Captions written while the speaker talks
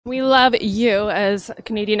We love you as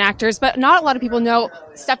Canadian actors, but not a lot of people know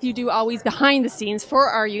stuff you do always behind the scenes for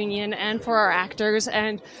our union and for our actors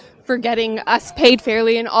and for getting us paid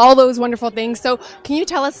fairly and all those wonderful things. So can you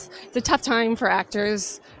tell us, it's a tough time for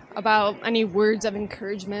actors, about any words of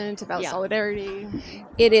encouragement, about solidarity?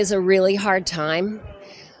 It is a really hard time,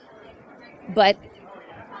 but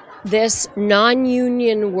this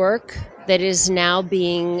non-union work that is now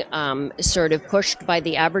being sort of pushed by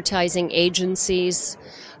the advertising agencies,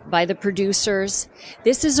 by the producers,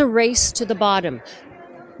 this is a race to the bottom.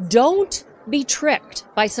 Don't be tricked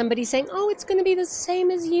by somebody saying, oh, it's going to be the same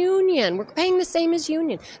as union. We're paying the same as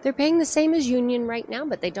union. They're paying the same as union right now,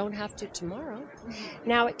 but they don't have to tomorrow.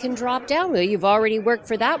 Now it can drop down. Well, you've already worked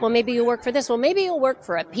for that. Well, maybe you'll work for this. Well, maybe you'll work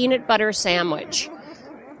for a peanut butter sandwich.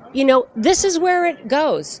 You know, this is where it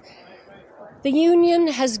goes. The union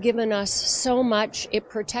has given us so much. It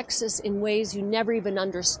protects us in ways you never even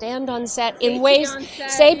understand on set,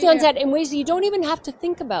 safety on set, in ways you don't even have to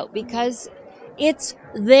think about because it's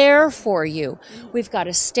there for you. We've got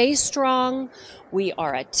to stay strong. We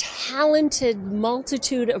are a talented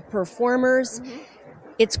multitude of performers.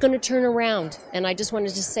 It's going to turn around. And I just wanted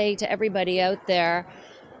to say to everybody out there,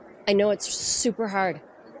 I know it's super hard.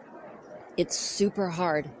 It's super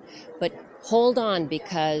hard, but hold on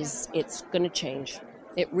because it's going to change.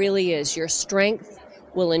 It really is. Your strength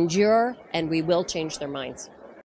will endure and we will change their minds.